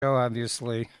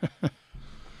Obviously. I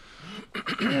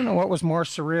don't know what was more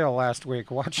surreal last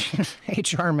week, watching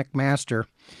H.R. McMaster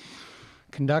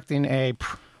conducting a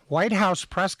White House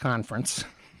press conference,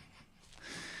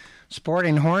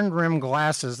 sporting horn-rimmed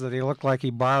glasses that he looked like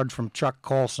he borrowed from Chuck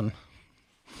Colson,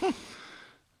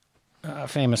 a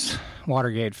famous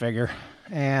Watergate figure.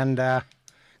 And, of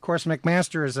course,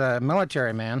 McMaster is a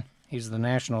military man. He's the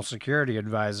National Security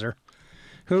Advisor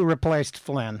who replaced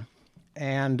Flynn.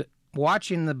 And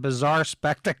watching the bizarre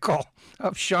spectacle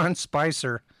of Sean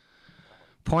Spicer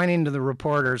pointing to the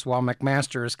reporters while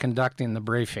McMaster is conducting the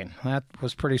briefing. That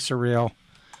was pretty surreal.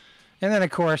 And then, of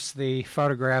course, the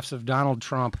photographs of Donald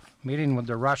Trump meeting with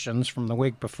the Russians from the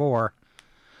week before.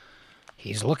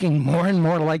 He's looking more and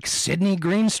more like Sidney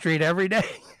Greenstreet every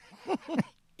day.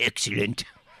 Excellent.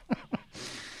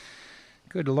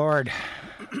 Good Lord.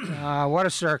 What a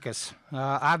circus.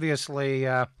 Obviously,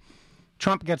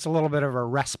 Trump gets a little bit of a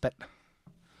respite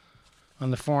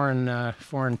on the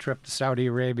foreign trip to Saudi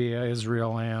Arabia,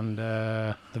 Israel, and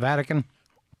the Vatican.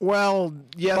 Well,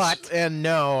 yes and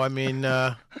no. I mean,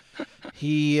 I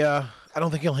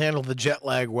don't think he'll handle the jet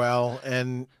lag well,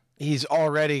 and he's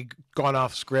already gone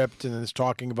off script and is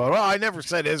talking about, I never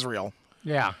said Israel.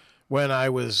 Yeah. When I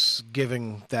was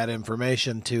giving that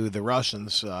information to the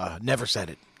Russians, never said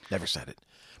it.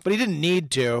 But he didn't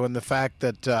need to, and the fact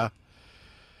that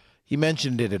he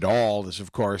mentioned it at all is,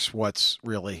 of course, what's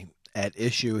really at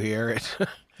issue here.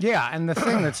 Yeah, and the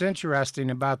thing that's interesting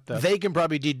about they can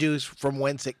probably deduce from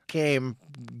whence it came,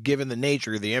 given the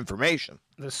nature of the information.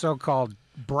 The so-called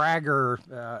bragger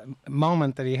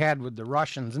moment that he had with the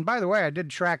Russians. And by the way, I did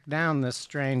track down this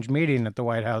strange meeting at the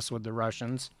White House with the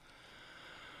Russians.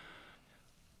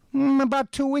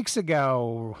 About 2 weeks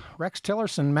ago, Rex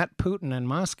Tillerson met Putin in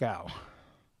Moscow.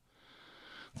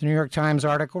 The New York Times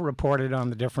article reported on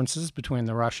the differences between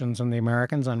the Russians and the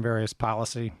Americans on various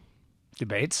policy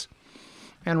debates.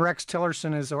 And Rex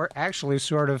Tillerson is actually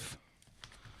sort of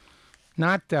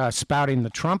not spouting the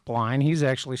Trump line. He's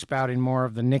actually spouting more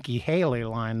of the Nikki Haley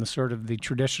line, the sort of the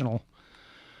traditional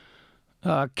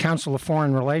Council of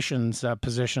Foreign Relations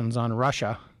positions on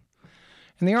Russia.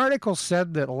 And the article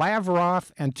said that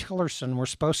Lavrov and Tillerson were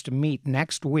supposed to meet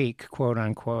next week, quote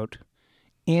unquote,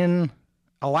 in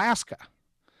Alaska.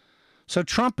 So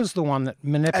Trump is the one that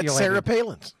manipulated. At Sarah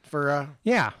Palin's where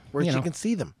she can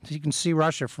see them. So you can see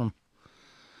Russia from,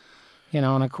 and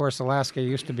of course Alaska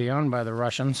used to be owned by the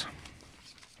Russians.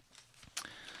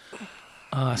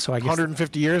 So I guess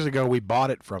 150 years ago we bought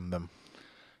it from them.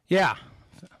 Yeah.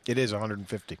 It is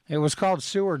 150. It was called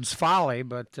Seward's Folly,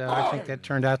 but I think that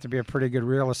turned out to be a pretty good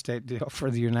real estate deal for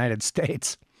the United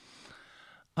States.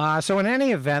 So in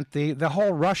any event, the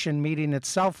whole Russian meeting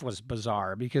itself was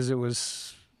bizarre because it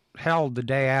was held the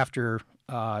day after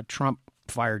Trump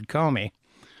fired Comey.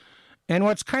 And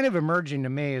what's kind of emerging to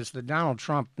me is that Donald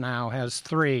Trump now has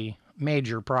three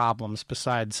major problems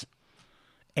besides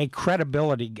a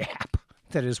credibility gap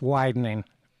that is widening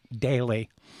daily.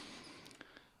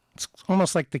 It's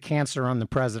almost like the cancer on the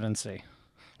presidency.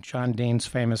 John Dean's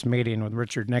famous meeting with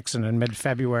Richard Nixon in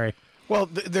mid-February. Well,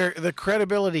 the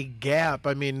credibility gap,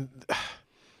 I mean,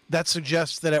 that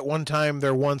suggests that at one time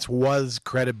there once was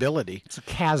credibility. It's a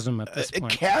chasm at this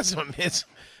point. A chasm is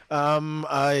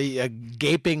a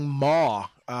gaping maw.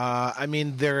 I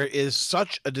mean, there is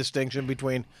such a distinction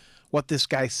between what this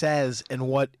guy says and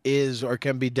what is or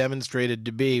can be demonstrated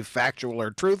to be factual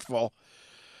or truthful.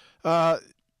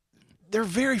 They're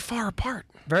very far apart.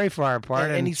 Very far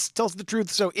apart. And he tells the truth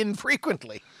so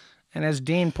infrequently. And as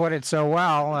Dean put it so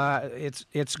well,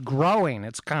 it's growing.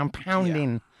 It's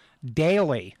compounding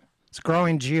daily. It's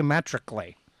growing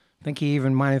geometrically. I think he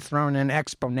even might have thrown in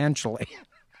exponentially.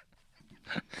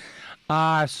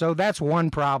 So that's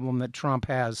one problem that Trump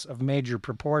has of major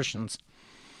proportions.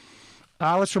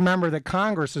 Let's remember that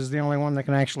Congress is the only one that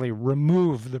can actually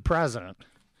remove the president.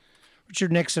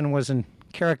 Richard Nixon was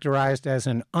characterized as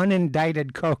an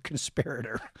unindicted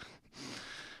co-conspirator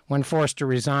when forced to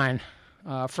resign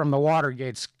from the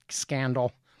Watergate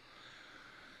scandal.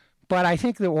 But I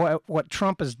think that what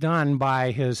Trump has done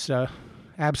by his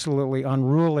absolutely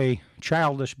unruly,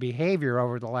 childish behavior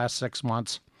over the last 6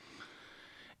 months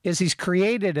is he's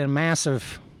created a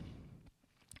massive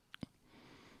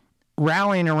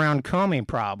rallying around Comey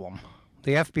problem.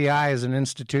 The FBI as an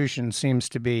institution seems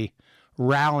to be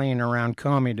rallying around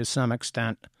Comey to some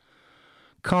extent.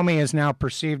 Comey is now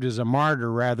perceived as a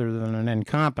martyr rather than an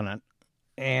incompetent.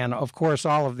 And, of course,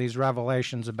 all of these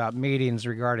revelations about meetings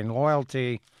regarding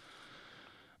loyalty.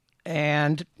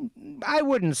 And I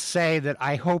wouldn't say that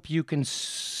I hope you can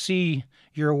see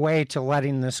your way to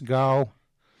letting this go.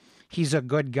 he's a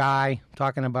good guy,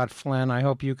 talking about Flynn. I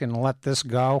hope you can let this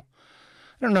go.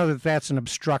 I don't know that that's an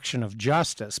obstruction of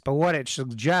justice, but what it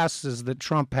suggests is that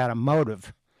Trump had a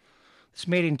motive. This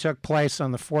meeting took place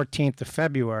on the 14th of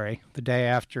February, the day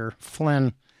after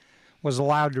Flynn was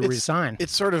allowed to resign.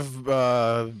 It's sort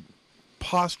of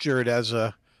postured as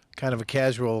a kind of a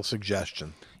casual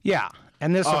suggestion. Yeah.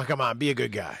 And this, oh, come on, be a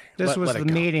good guy. This was let the it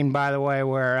go. meeting, by the way,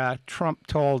 where Trump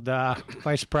told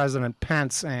Vice President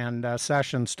Pence and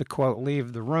Sessions to, quote,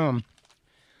 leave the room.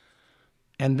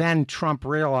 And then Trump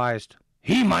realized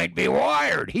he might be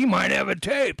wired. He might have a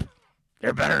tape.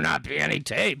 There better not be any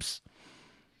tapes.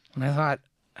 And I thought,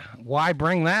 why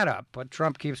bring that up? But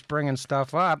Trump keeps bringing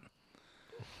stuff up.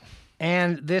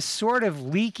 And this sort of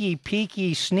leaky,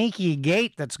 peaky, sneaky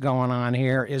gate that's going on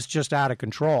here is just out of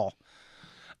control.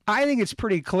 I think it's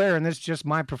pretty clear, and this is just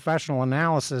my professional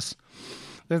analysis,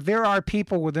 that there are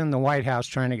people within the White House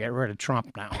trying to get rid of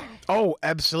Trump now. Oh,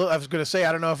 absolutely. I was going to say,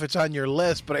 I don't know if it's on your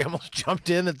list, but I almost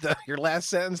jumped in at your last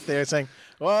sentence there saying,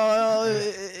 well,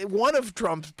 one of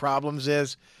Trump's problems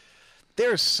is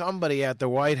there's somebody at the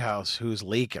White House who's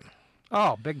leaking.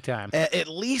 Oh, big time. At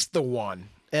least the one.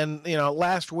 And,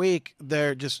 last week,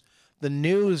 the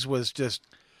news was just,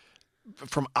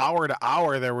 from hour to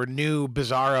hour, there were new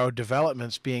bizarro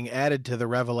developments being added to the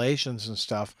revelations and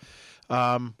stuff.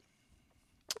 That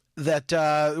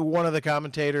one of the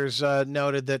commentators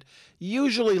noted that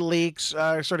usually leaks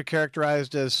are sort of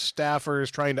characterized as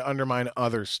staffers trying to undermine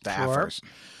other staffers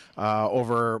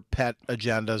over pet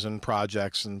agendas and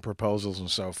projects and proposals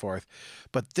and so forth.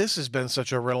 But this has been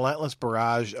such a relentless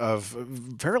barrage of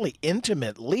fairly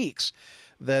intimate leaks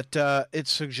that it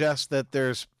suggests that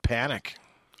there's panic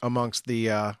amongst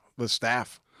the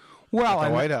staff at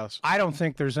the White House. I don't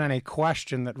think there's any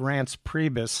question that Reince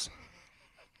Priebus,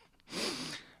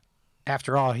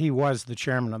 after all, he was the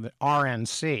chairman of the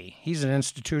RNC. He's an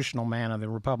institutional man of the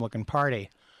Republican Party.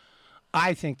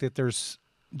 I think that there's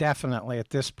definitely,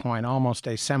 at this point, almost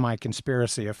a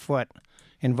semi-conspiracy afoot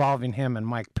involving him and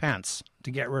Mike Pence to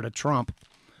get rid of Trump.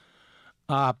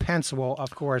 Pence will,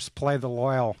 of course, play the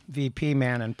loyal VP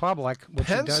man in public. Which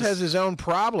Pence has his own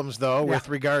problems, though, with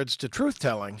regards to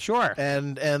truth-telling. Sure.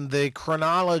 And the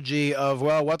chronology of,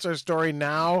 well, what's our story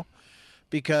now?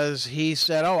 Because he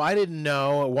said, I didn't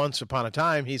know. Once upon a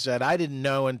time, he said, I didn't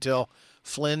know until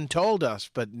Flynn told us.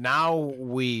 But now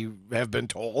we have been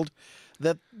told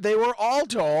that they were all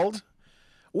told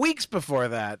weeks before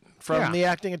that from the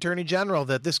acting attorney general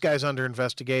that this guy's under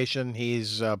investigation.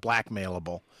 He's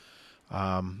blackmailable.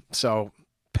 So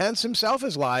Pence himself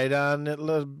has lied on at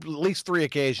least 3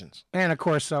 occasions. And, of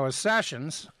course, so is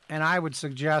Sessions. And I would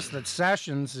suggest that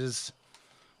Sessions is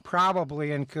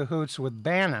probably in cahoots with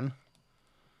Bannon.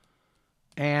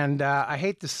 And I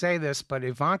hate to say this, but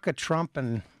Ivanka Trump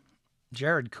and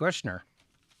Jared Kushner,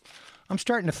 I'm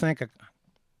starting to think a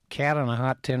cat on a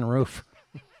hot tin roof.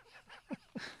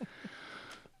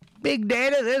 Big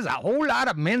Daddy, there's a whole lot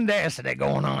of mendacity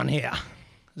going on here.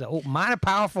 There's a mighty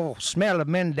powerful smell of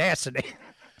mendacity.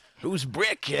 Who's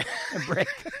Brick? Brick.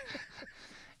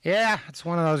 Yeah, it's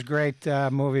one of those great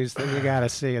movies that you got to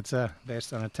see. It's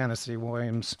based on a Tennessee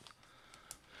Williams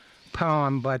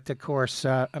poem, but of course,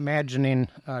 imagining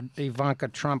Ivanka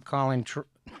Trump calling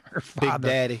her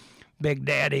father Big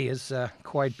Daddy is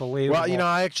quite believable. Well,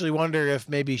 I actually wonder if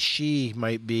maybe she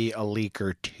might be a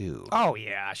leaker too. Oh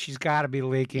yeah, she's got to be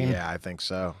leaking. Yeah, I think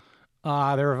so.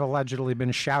 There have allegedly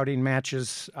been shouting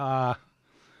matches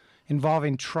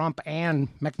involving Trump and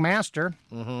McMaster.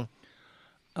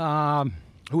 Mm-hmm.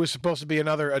 Who was supposed to be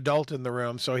another adult in the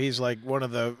room, so he's like one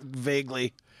of the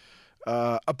vaguely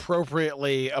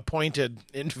appropriately appointed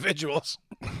individuals.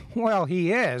 Well,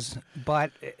 he is,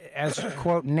 but as,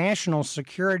 quote, national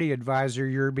security advisor,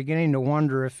 you're beginning to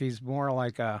wonder if he's more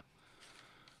like a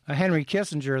Henry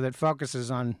Kissinger that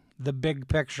focuses on the big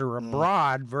picture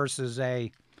abroad versus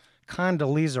a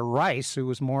Condoleezza Rice, who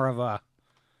was more of a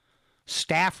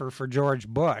staffer for George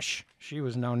Bush. She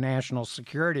was no national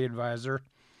security advisor,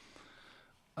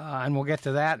 and we'll get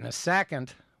to that in a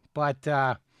second.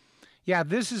 But yeah,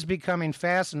 this is becoming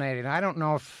fascinating. I don't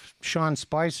know if Sean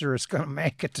Spicer is going to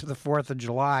make it to the 4th of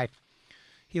July.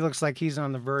 He looks like he's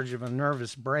on the verge of a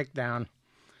nervous breakdown.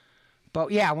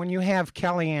 But yeah, when you have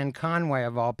Kellyanne Conway,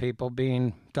 of all people,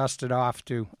 being dusted off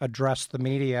to address the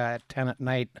media at 10 at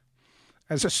night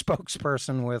as a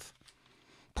spokesperson with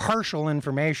partial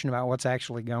information about what's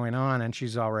actually going on, and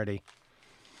she's already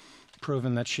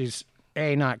proven that she's,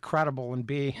 A, not credible, and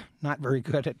B, not very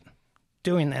good at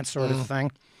doing that sort of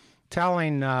thing.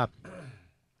 Telling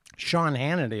Sean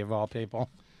Hannity, of all people,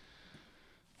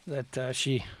 that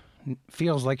she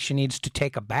feels like she needs to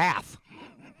take a bath.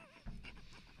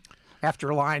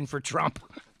 after lying for Trump.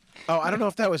 Oh, I don't know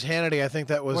if that was Hannity. I think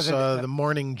that was the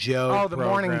Morning Joe. Oh, the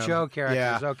Morning program. Joe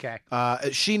characters. Yeah.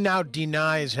 Okay. She now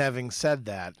denies having said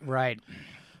that. Right.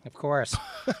 Of course.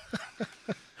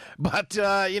 But,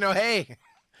 hey,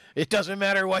 it doesn't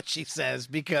matter what she says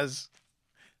because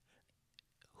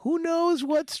who knows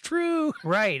what's true?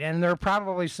 Right. And there are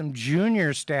probably some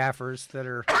junior staffers that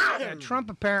are. Trump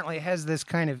apparently has this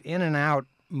kind of in and out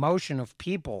motion of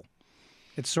people.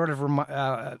 It's sort of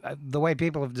the way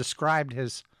people have described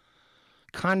his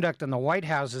conduct in the White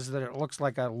House is that it looks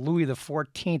like a Louis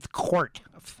XIV court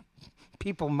of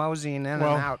people moseying in and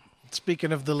out.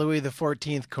 Speaking of the Louis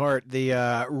XIV court,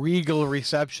 the regal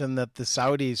reception that the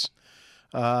Saudis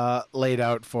laid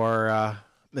out for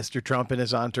Mr. Trump and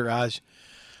his entourage.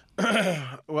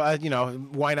 Well,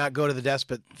 why not go to the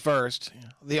despot first?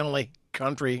 The only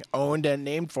country owned and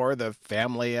named for the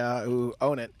family who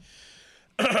own it.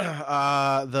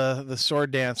 The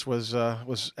sword dance was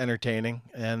entertaining,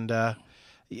 and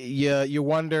you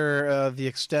wonder the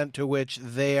extent to which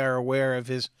they are aware of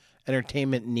his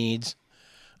entertainment needs,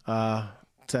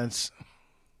 since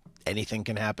anything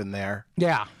can happen there.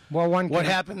 Yeah. Well, what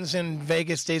happens in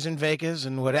Vegas stays in Vegas,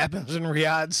 and what happens in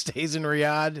Riyadh stays in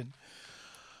Riyadh.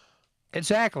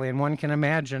 Exactly, and one can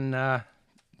imagine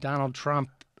Donald Trump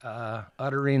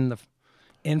uttering the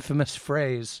infamous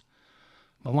phrase,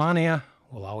 "Melania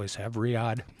will always have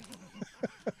Riyadh."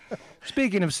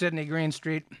 Speaking of Sidney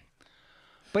Greenstreet.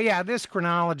 But yeah, this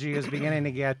chronology is beginning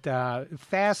to get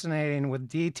fascinating with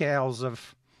details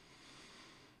of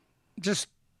just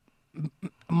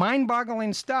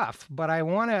mind-boggling stuff. But I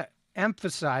want to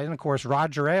emphasize, and of course,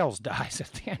 Roger Ailes dies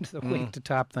at the end of the week to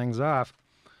top things off.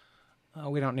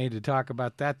 We don't need to talk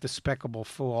about that despicable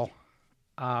fool.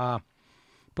 But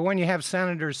when you have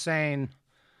senators saying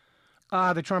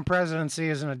the Trump presidency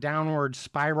is in a downward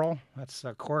spiral, that's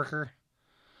Corker.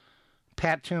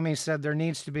 Pat Toomey said there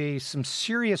needs to be some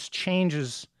serious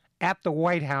changes at the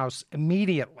White House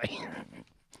immediately.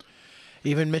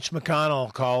 Even Mitch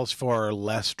McConnell calls for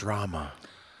less drama.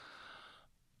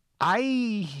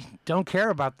 I don't care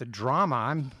about the drama.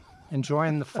 I'm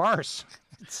enjoying the farce.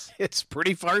 It's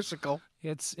pretty farcical.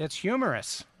 It's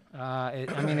humorous.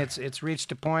 It's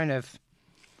reached a point of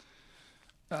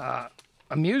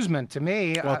amusement to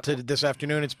me. Well, this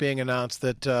afternoon it's being announced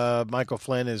that Michael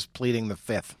Flynn is pleading the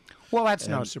Fifth. Well, that's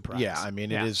no surprise. Yeah,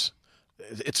 it is.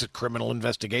 It's a criminal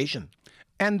investigation.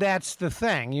 And that's the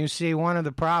thing. You see, one of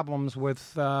the problems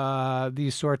with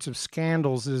these sorts of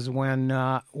scandals is when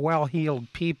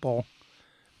well-heeled people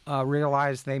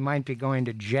realize they might be going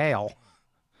to jail.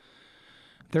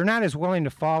 They're not as willing to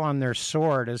fall on their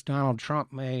sword as Donald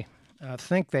Trump may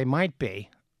think they might be.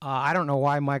 I don't know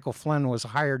why Michael Flynn was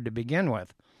hired to begin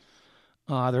with.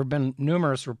 There have been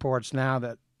numerous reports now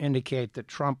that indicate that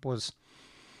Trump was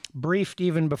briefed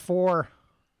even before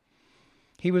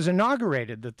he was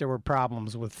inaugurated that there were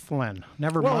problems with Flynn.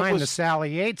 Never mind the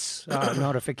Sally Yates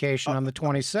notification on the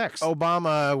 26th.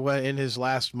 Obama, in his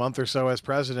last month or so as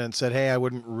president, said, "Hey, I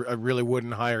really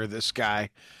wouldn't hire this guy."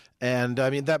 And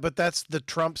but that's the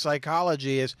Trump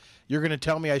psychology: is you're going to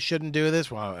tell me I shouldn't do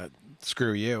this? Well,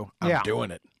 screw you. I'm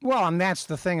doing it. Well, and that's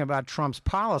the thing about Trump's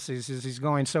policies is he's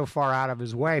going so far out of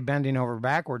his way, bending over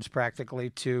backwards practically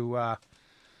to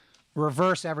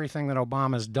reverse everything that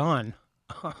Obama's done.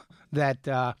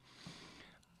 That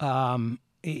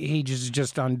he's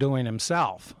just undoing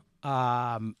himself.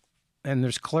 And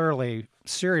there's clearly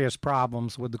serious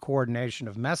problems with the coordination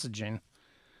of messaging.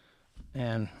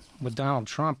 And with Donald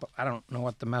Trump, I don't know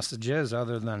what the message is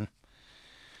other than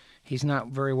he's not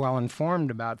very well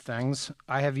informed about things.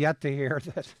 I have yet to hear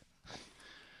that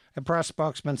a press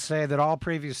spokesman say that all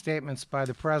previous statements by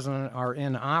the president are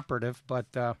inoperative, but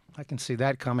I can see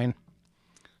that coming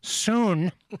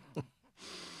soon.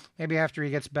 Maybe after he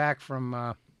gets back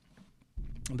from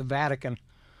the Vatican.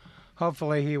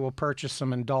 Hopefully he will purchase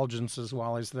some indulgences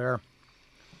while he's there.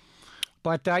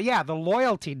 But, the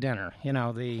loyalty dinner,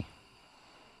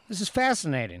 this is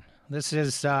fascinating. This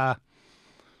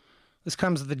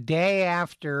comes the day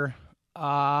after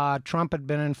Trump had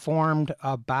been informed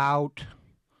about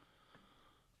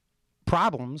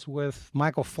problems with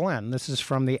Michael Flynn. This is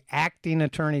from the acting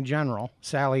attorney general,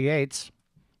 Sally Yates.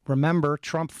 Remember,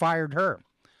 Trump fired her.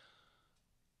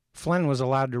 Flynn was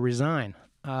allowed to resign.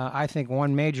 I think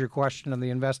one major question of the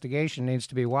investigation needs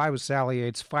to be, why was Sally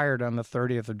Yates fired on the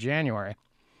 30th of January?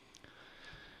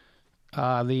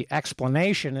 The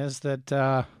explanation is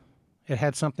that it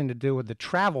had something to do with the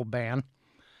travel ban.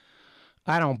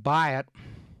 I don't buy it.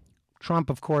 Trump,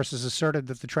 of course, has asserted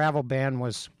that the travel ban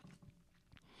was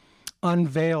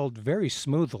unveiled very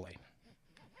smoothly.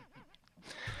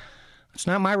 It's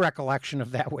not my recollection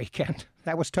of that weekend.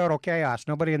 That was total chaos.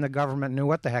 Nobody in the government knew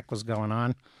what the heck was going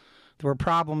on. There were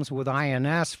problems with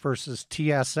INS versus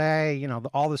TSA,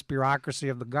 all this bureaucracy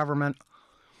of the government.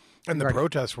 And the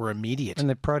protests were immediate.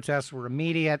 There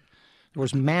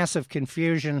was massive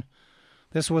confusion.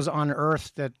 This was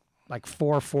unearthed at like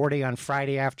 4:40 on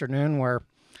Friday afternoon, where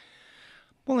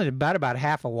about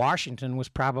half of Washington was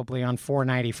probably on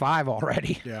 495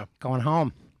 already. Yeah. Going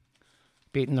home,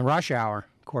 beating the rush hour.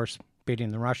 Of course,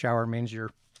 beating the rush hour means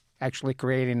you're actually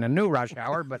creating a new rush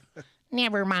hour, but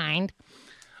never mind.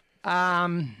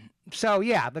 So,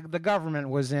 yeah, the government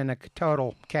was in a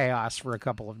total chaos for a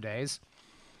couple of days.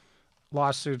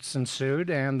 Lawsuits ensued,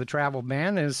 and the travel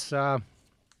ban is,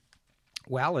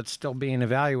 it's still being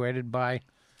evaluated by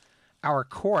our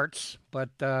courts, but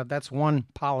that's one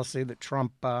policy that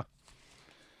Trump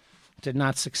did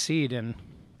not succeed in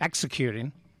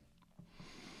executing.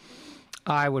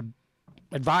 I would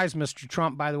advise Mr.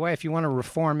 Trump, by the way, if you want to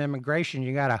reform immigration,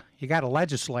 you gotta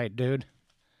legislate, dude.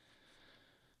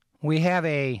 We have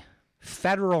a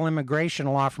federal immigration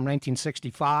law from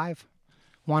 1965,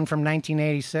 one from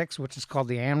 1986, which is called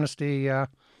the Amnesty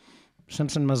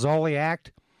Simpson-Mazzoli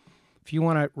Act. If you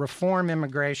want to reform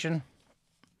immigration,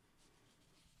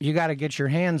 you got to get your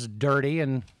hands dirty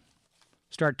and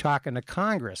start talking to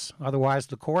Congress. Otherwise,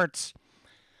 the courts,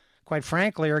 quite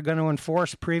frankly, are going to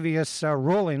enforce previous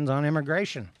rulings on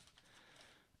immigration.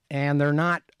 And they're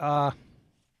not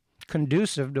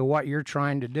conducive to what you're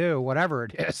trying to do, whatever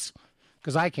it is,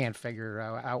 because I can't figure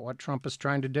out what Trump is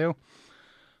trying to do.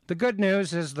 The good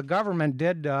news is the government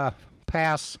did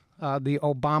pass the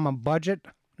Obama budget.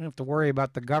 You don't have to worry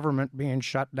about the government being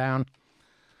shut down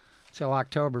till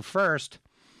October 1st.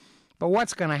 But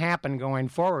what's going to happen going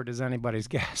forward is anybody's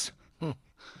guess.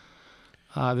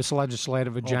 This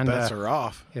legislative agenda bets are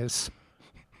off. It's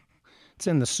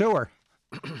in the sewer.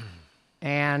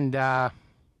 And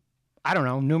I don't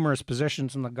know, numerous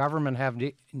positions in the government have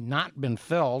not been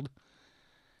filled.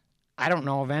 I don't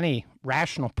know of any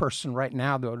rational person right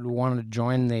now that would want to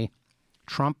join the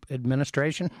Trump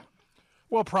administration.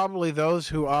 Well, probably those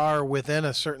who are within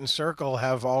a certain circle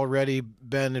have already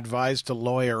been advised to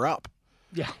lawyer up.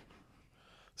 Yeah.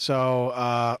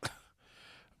 So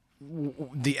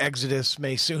the exodus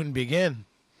may soon begin.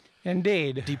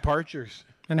 Indeed. Departures.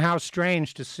 And how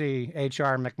strange to see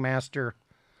H.R. McMaster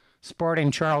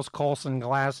sporting Charles Colson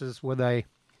glasses with a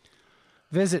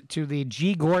visit to the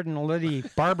G. Gordon Liddy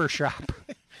barbershop.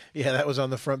 Yeah, that was on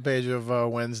the front page of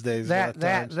Wednesday's That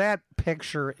Times.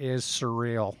 picture is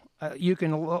surreal. You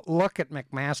can look at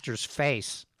McMaster's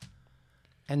face,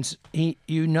 and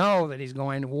you know that he's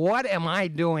going, "What am I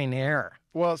doing here?"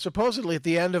 Well, supposedly at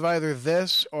the end of either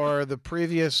this or the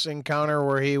previous encounter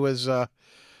where he was,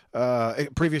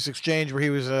 previous exchange where he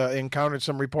was encountered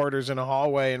some reporters in a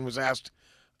hallway and was asked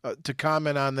to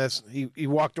comment on this, he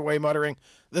walked away muttering,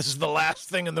 "This is the last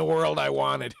thing in the world I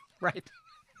wanted." Right.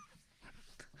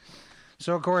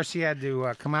 So, of course, he had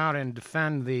to come out and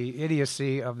defend the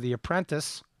idiocy of The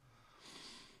Apprentice.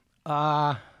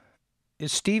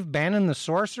 Is Steve Bannon the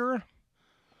sorcerer?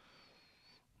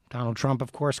 Donald Trump,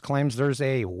 of course, claims there's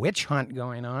a witch hunt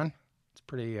going on. It's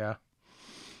pretty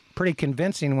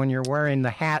convincing when you're wearing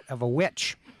the hat of a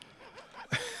witch.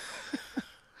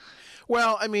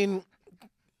 Well, I mean,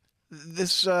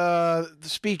 this the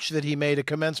speech that he made, a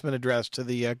commencement address to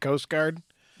the Coast Guard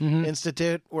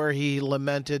Institute, where he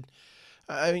lamented.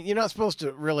 I mean, you're not supposed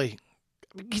to really.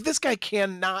 This guy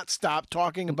cannot stop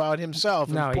talking about himself.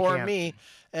 And No, he poor can't. me.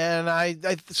 And I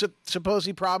suppose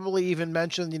he probably even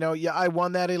mentioned, yeah, I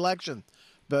won that election,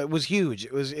 but it was huge.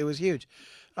 It was huge.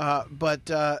 But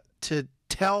to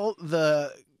tell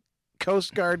the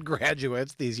Coast Guard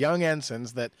graduates, these young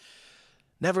ensigns, that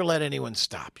never let anyone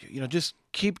stop you. Just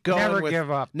keep going. Never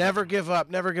give up. Never give up.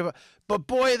 Never give up. But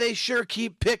boy, they sure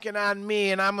keep picking on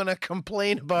me, and I'm going to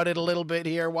complain about it a little bit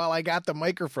here while I got the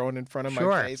microphone in front of Sure.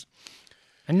 my face.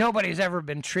 And nobody's ever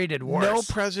been treated worse.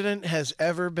 No president has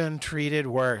ever been treated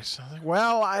worse.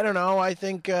 Well, I don't know. I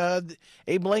think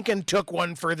Abe Lincoln took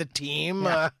one for the team.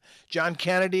 Yeah. John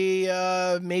Kennedy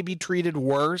may be treated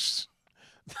worse.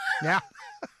 Yeah.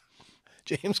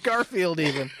 James Garfield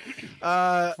even.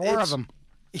 Four of them.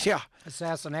 Yeah.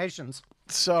 Assassinations.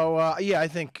 So, I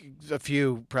think a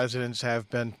few presidents have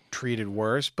been treated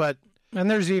worse. But And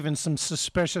there's even some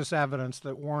suspicious evidence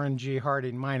that Warren G.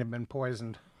 Harding might have been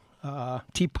poisoned.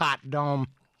 Teapot Dome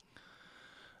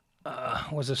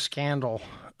was a scandal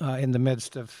in the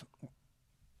midst of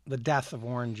the death of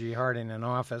Warren G. Harding in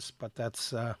office, but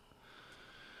that's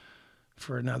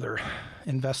for another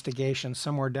investigation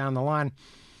somewhere down the line.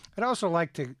 I'd also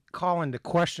like to call into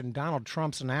question Donald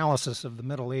Trump's analysis of the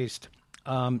Middle East.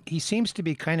 he seems to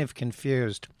be kind of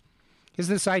confused. He has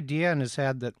this idea in his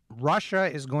head that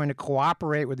Russia is going to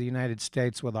cooperate with the United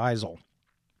States with ISIL.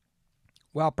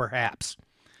 Well, perhaps.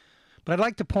 But I'd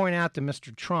like to point out to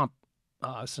Mr. Trump,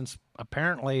 since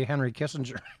apparently Henry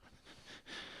Kissinger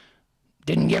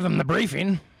didn't give him the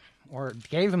briefing, or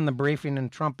gave him the briefing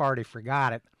and Trump already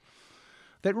forgot it,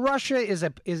 that Russia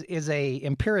is a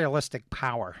imperialistic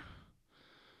power.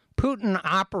 Putin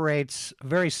operates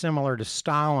very similar to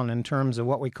Stalin in terms of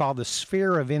what we call the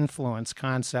sphere of influence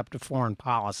concept of foreign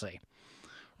policy.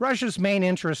 Russia's main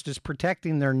interest is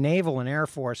protecting their naval and air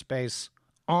force base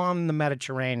on the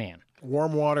Mediterranean.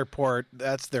 Warm water port,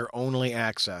 that's their only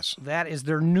access. That is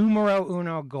their numero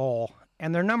uno goal.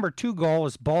 And their number 2 goal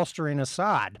is bolstering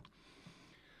Assad.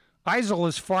 ISIL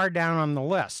is far down on the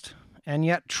list. And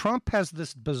yet Trump has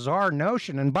this bizarre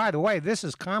notion, and by the way, this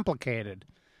is complicated,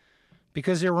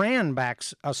 because Iran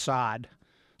backs Assad.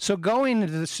 So going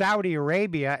into Saudi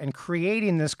Arabia and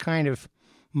creating this kind of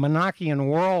Monarchian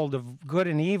world of good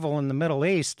and evil in the Middle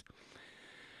East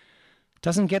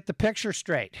doesn't get the picture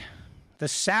straight. The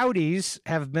Saudis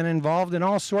have been involved in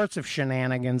all sorts of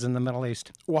shenanigans in the Middle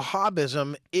East.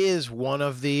 Wahhabism is one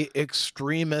of the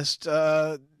extremist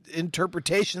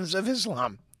interpretations of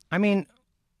Islam. I mean,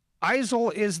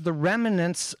 ISIL is the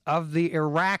remnants of the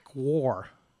Iraq War.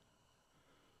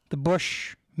 The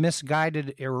Bush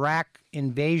misguided Iraq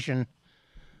invasion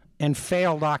and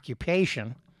failed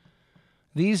occupation.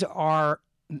 This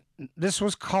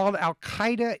was called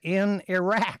Al-Qaeda in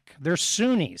Iraq. They're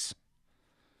Sunnis.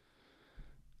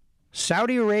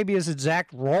 Saudi Arabia's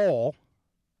exact role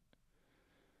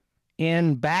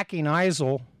in backing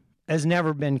ISIL has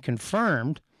never been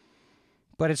confirmed,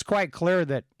 but it's quite clear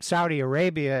that Saudi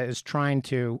Arabia is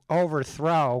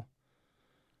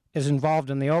involved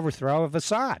in the overthrow of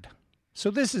Assad.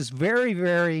 So this is very,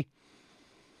 very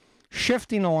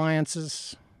shifting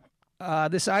alliances.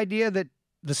 This idea that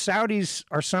the Saudis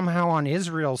are somehow on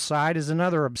Israel's side is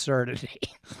another absurdity.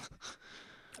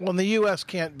 Well, the U.S.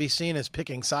 can't be seen as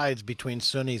picking sides between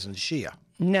Sunnis and Shia.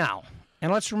 No.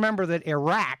 And let's remember that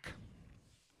Iraq,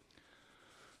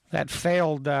 that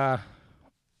failed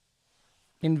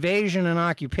invasion and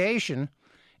occupation,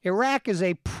 Iraq is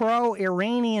a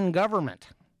pro-Iranian government.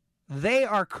 They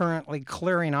are currently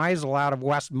clearing ISIL out of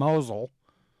West Mosul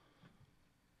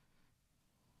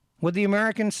with the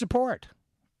American support.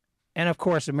 And, of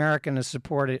course, America is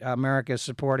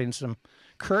supporting some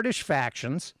Kurdish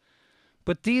factions.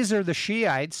 But these are the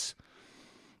Shiites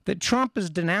that Trump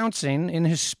is denouncing in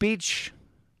his speech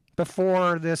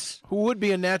before this. Who would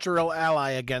be a natural ally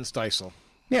against ISIL.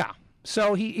 Yeah.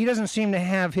 So he doesn't seem to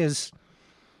have his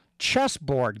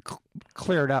chessboard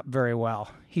cleared up very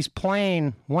well. He's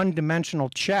playing one-dimensional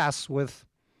chess with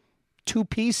 2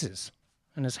 pieces,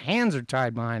 and his hands are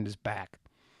tied behind his back.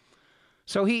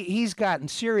 So he's gotten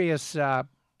serious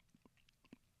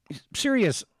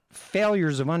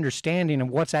failures of understanding of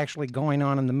what's actually going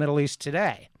on in the Middle East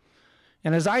today.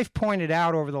 And as I've pointed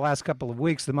out over the last couple of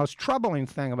weeks, the most troubling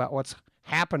thing about what's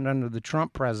happened under the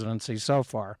Trump presidency so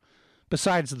far,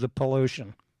 besides the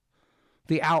pollution,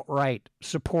 the outright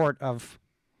support of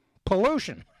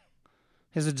pollution,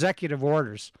 his executive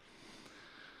orders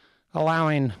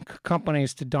allowing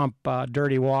companies to dump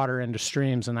dirty water into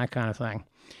streams and that kind of thing,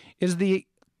 is the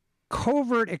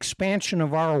covert expansion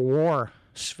of our war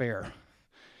sphere.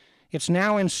 It's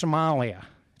now in Somalia.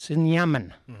 It's in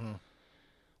Yemen. Mm-hmm.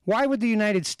 Why would the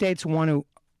United States want to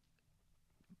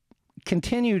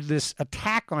continue this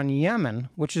attack on Yemen,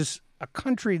 which is a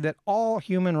country that all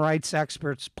human rights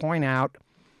experts point out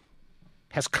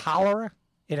has cholera,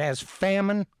 it has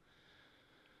famine?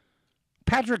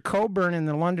 Patrick Coburn in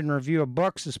the London Review of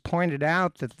Books has pointed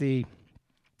out that the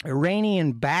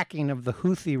Iranian backing of the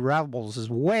Houthi rebels is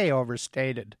way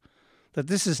overstated, that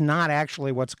this is not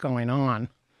actually what's going on,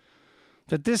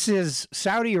 that this is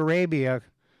Saudi Arabia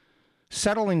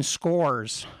settling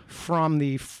scores from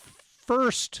the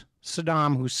first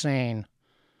Saddam Hussein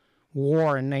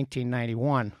war in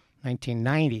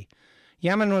 1990.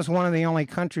 Yemen was one of the only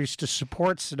countries to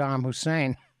support Saddam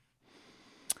Hussein.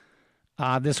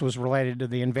 This was related to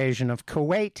the invasion of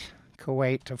Kuwait.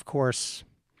 Kuwait, of course,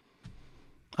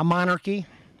 a monarchy.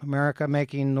 America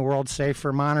making the world safe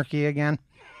for monarchy again.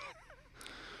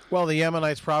 Well, the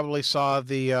Yemenites probably saw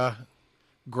the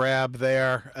grab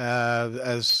there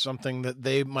as something that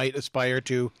they might aspire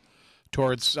to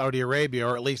towards Saudi Arabia,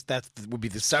 or at least that would be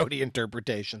the Saudi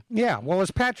interpretation. Yeah, well, as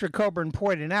Patrick Coburn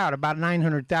pointed out, about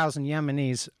 900,000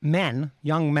 Yemenis men,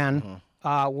 young men,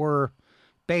 were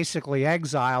basically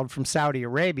exiled from Saudi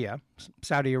Arabia.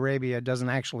 Saudi Arabia doesn't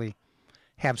actually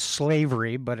have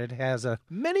slavery, but it has a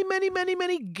Many, many, many,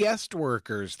 many guest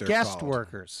workers, they're guest called.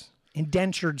 workers,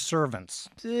 indentured servants.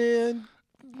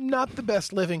 Not the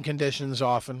best living conditions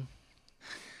often.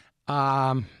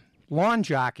 Lawn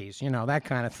jockeys, that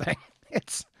kind of thing.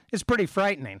 It's pretty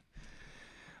frightening.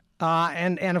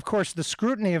 And of course, the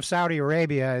scrutiny of Saudi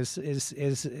Arabia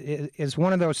is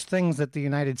one of those things that the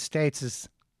United States is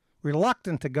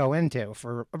reluctant to go into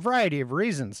for a variety of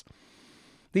reasons.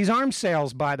 These arms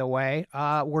sales, by the way,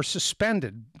 were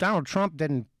suspended. Donald Trump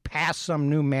didn't pass some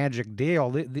new magic deal.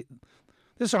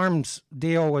 This arms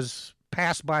deal was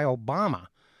passed by Obama,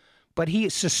 but he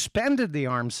suspended the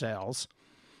arms sales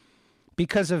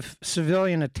because of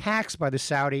civilian attacks by the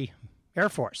Saudi Air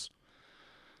Force.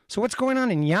 So what's going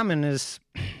on in Yemen is,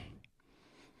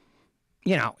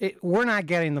 we're not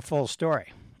getting the full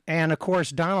story. And, of course,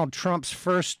 Donald Trump's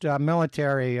first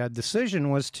military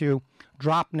decision was to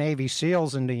drop Navy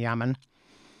SEALs into Yemen.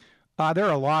 There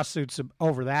are lawsuits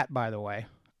over that, by the way.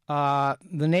 The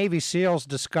Navy SEALs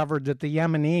discovered that the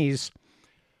Yemenis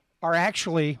are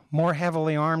actually more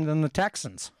heavily armed than the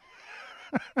Texans.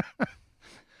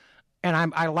 And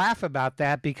I laugh about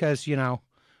that because,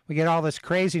 we get all this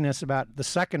craziness about the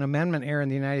Second Amendment here in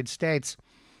the United States.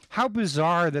 How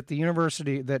bizarre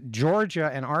that Georgia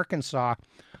and Arkansas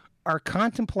are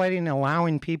contemplating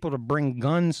allowing people to bring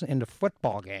guns into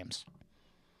football games.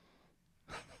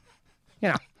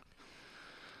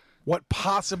 What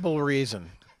possible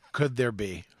reason could there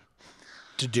be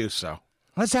to do so?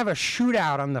 Let's have a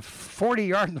shootout on the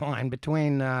 40-yard line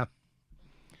between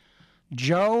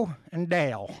Joe and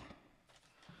Dale.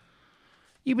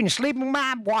 You've been sleeping with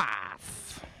my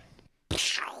wife.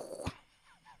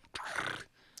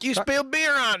 You spilled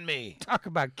beer on me. Talk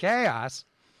about chaos.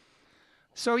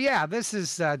 So, yeah, this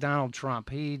is Donald Trump.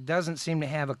 He doesn't seem to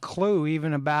have a clue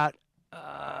even about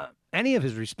any of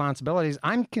his responsibilities.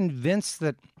 I'm convinced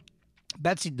that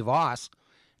Betsy DeVos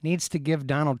needs to give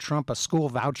Donald Trump a school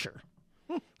voucher.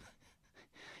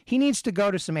 He needs to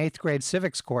go to some 8th grade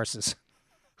civics courses.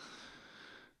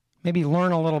 Maybe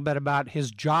learn a little bit about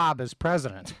his job as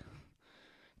president.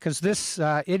 Because this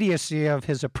idiocy of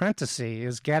his apprenticeship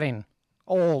is getting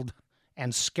old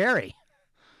and scary.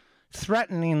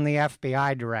 Threatening the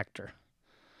FBI director.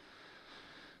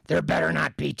 There better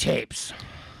not be tapes.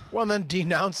 Well, then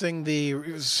denouncing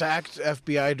the sacked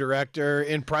FBI director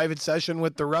in private session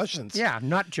with the Russians. Yeah,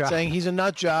 nut job. Saying he's a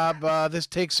nut job. This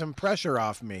takes some pressure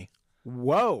off me.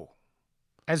 Whoa.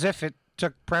 As if it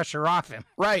took pressure off him.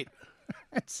 Right.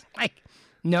 It's like,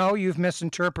 no, you've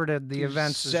misinterpreted the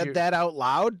events. Said that out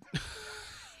loud?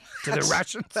 To the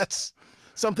Russians? That's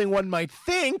something one might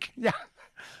think. Yeah.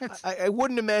 I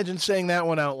wouldn't imagine saying that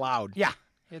one out loud. Yeah.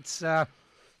 It's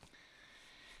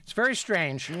very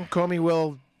strange. Comey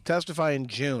will testify in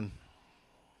June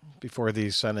before the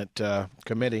Senate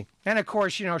committee. And, of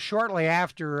course, shortly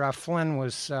after Flynn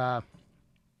was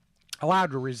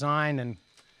allowed to resign and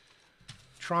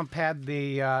Trump had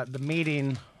the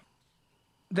meeting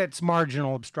that's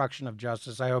marginal obstruction of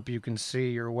justice. I hope you can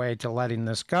see your way to letting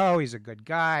this go. He's a good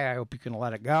guy. I hope you can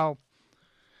let it go.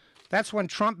 That's when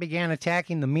Trump began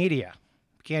attacking the media,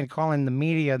 began calling the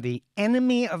media the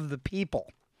enemy of the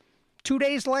people. 2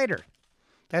 days later,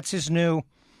 that's his new,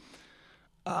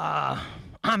 I'm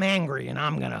angry and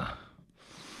I'm going to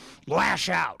lash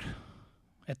out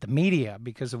at the media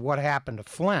because of what happened to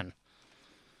Flynn.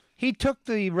 He took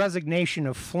the resignation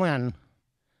of Flynn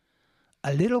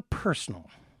a little personal,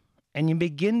 and you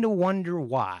begin to wonder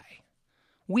why.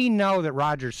 We know that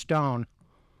Roger Stone,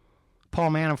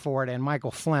 Paul Manafort, and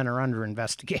Michael Flynn are under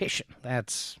investigation.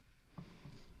 That's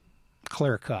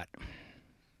clear cut.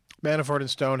 Manafort and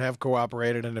Stone have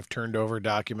cooperated and have turned over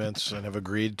documents and have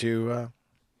agreed to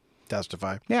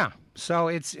testify. Yeah, so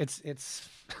it's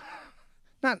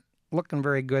not looking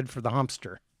very good for the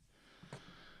humpster.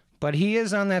 But he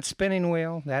is on that spinning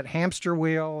wheel, that hamster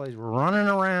wheel. He's running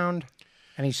around,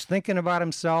 and he's thinking about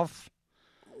himself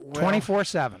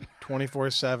 24/7.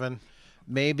 24/7.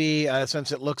 Maybe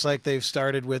since it looks like they've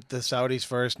started with the Saudis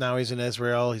first, now he's in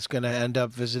Israel. He's going to end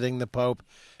up visiting the Pope.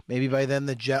 Maybe by then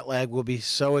the jet lag will be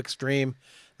so extreme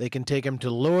they can take him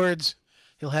to Lourdes.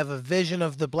 He'll have a vision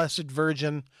of the Blessed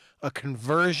Virgin, a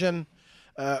conversion,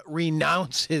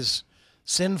 renounce his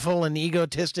sinful and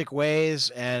egotistic ways,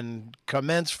 and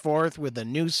commence forth with a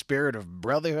new spirit of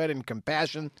brotherhood and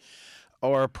compassion,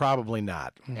 or probably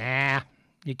not. Nah,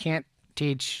 you can't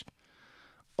teach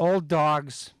old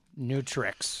dogs new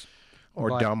tricks.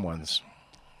 Or dumb ones.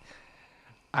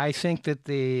 I think that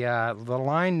the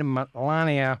line to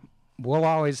Melania will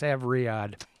always have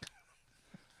Riyadh.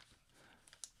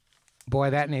 Boy,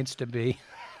 that needs to be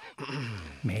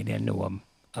made into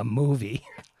a movie.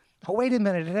 Oh, wait a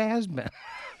minute, it has been.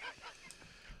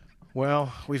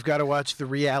 Well, we've got to watch the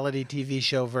reality TV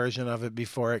show version of it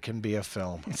before it can be a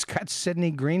film. It's got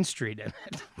Sidney Greenstreet in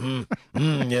it.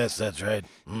 Yes, that's right.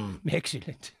 Mixing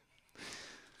it.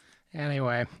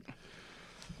 Anyway,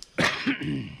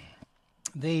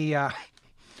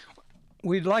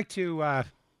 we'd like to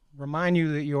remind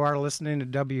you that you are listening to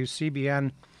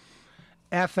WCBN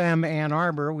FM Ann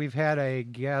Arbor. We've had a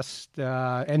guest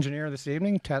engineer this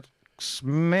evening, Tex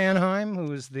Mannheim,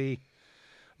 who is the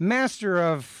master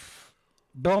of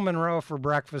Bill Monroe for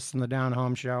breakfast and the Down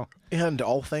Home Show. And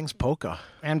all things polka.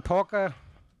 And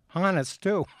Pocahontas,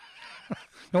 too.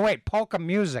 No, wait, polka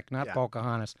music, not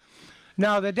Pocahontas.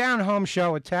 No, the Down Home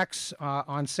Show with Tex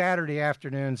on Saturday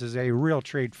afternoons is a real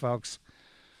treat, folks.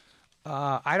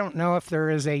 I don't know if there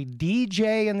is a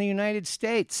DJ in the United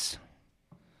States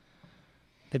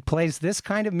that plays this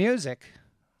kind of music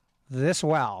this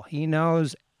well. He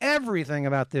knows everything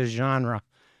about this genre.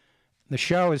 The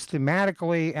show is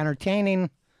thematically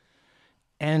entertaining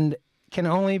and can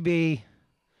only be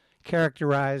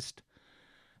characterized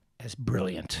as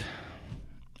brilliant.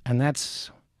 And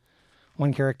that's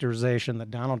one characterization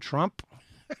that Donald Trump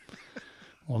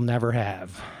will never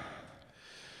have.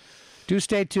 Do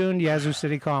stay tuned. Yazoo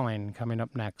City Calling coming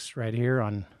up next right here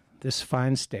on this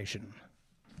fine station.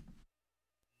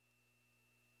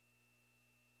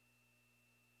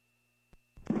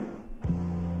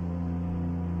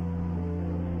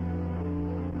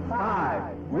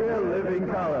 Hi, we're Living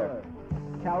Color.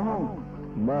 Calhoun.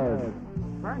 Muzz.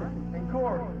 Furnace. And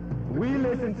Corey. We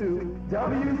listen to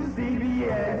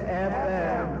WCBN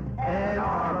FM Ann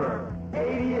Arbor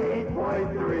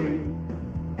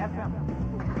 88.3 FM.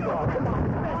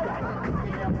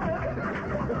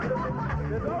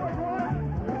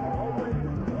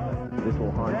 This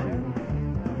will haunt you.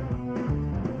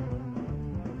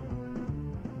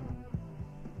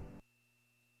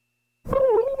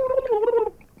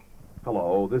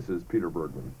 Hello, this is Peter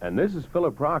Bergman. And this is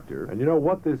Philip Proctor. And you know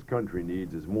what this country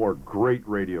needs is more great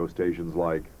radio stations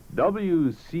like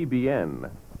WCBN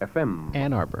FM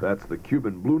Ann Arbor. That's the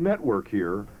Cuban Blue Network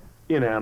here in Ann Arbor.